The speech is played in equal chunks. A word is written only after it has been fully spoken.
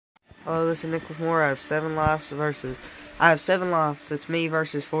Hello, this is Nicholas Moore. I have 7 lives versus... I have 7 lives. It's me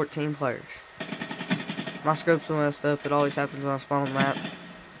versus 14 players. My scope's messed up. It always happens when I spawn on the map.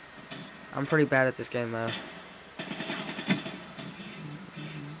 I'm pretty bad at this game, though.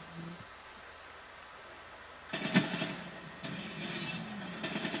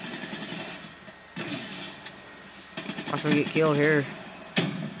 Watch me get killed here.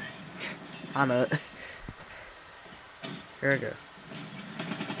 I know it. Here I go.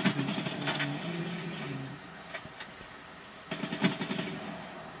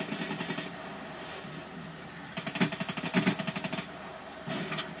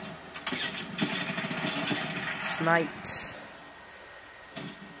 Sniped.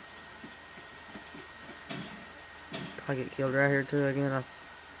 If I get killed right here too again, I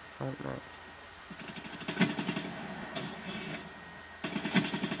don't know.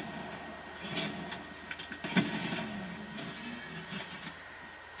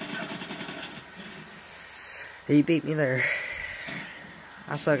 He beat me there.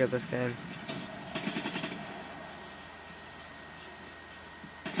 I suck at this game.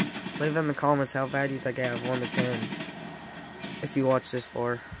 Leave in the comments how bad you think I have 1 to 10. If you watch this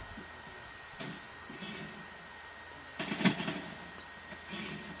far.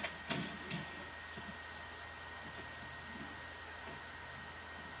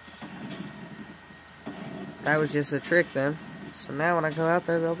 That was just a trick then. So now when I go out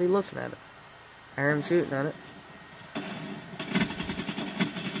there, they'll be looking at it. I hear him shooting at it.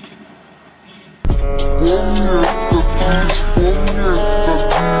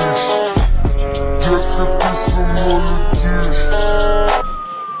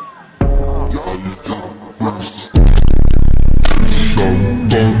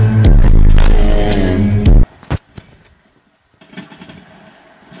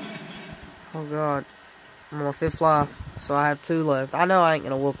 Oh god, I'm on 5th life, so I have 2 left. I know I ain't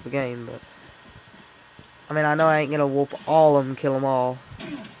gonna whoop the game, but I mean, I know I ain't gonna whoop all of them, kill them all.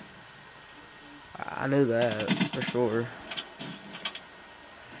 I knew that for sure.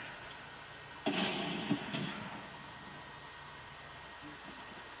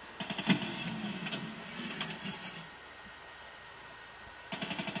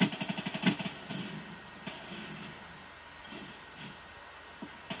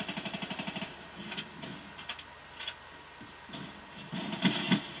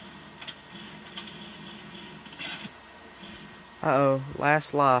 Uh-oh,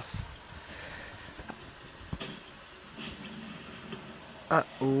 last life.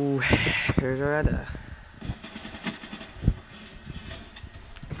 Uh-oh, here's where I die.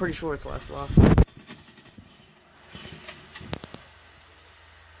 I'm pretty sure it's last life.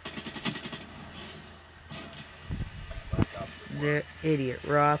 The idiot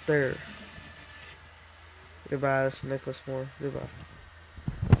right there. Goodbye, this is Nicholas Moore. Goodbye.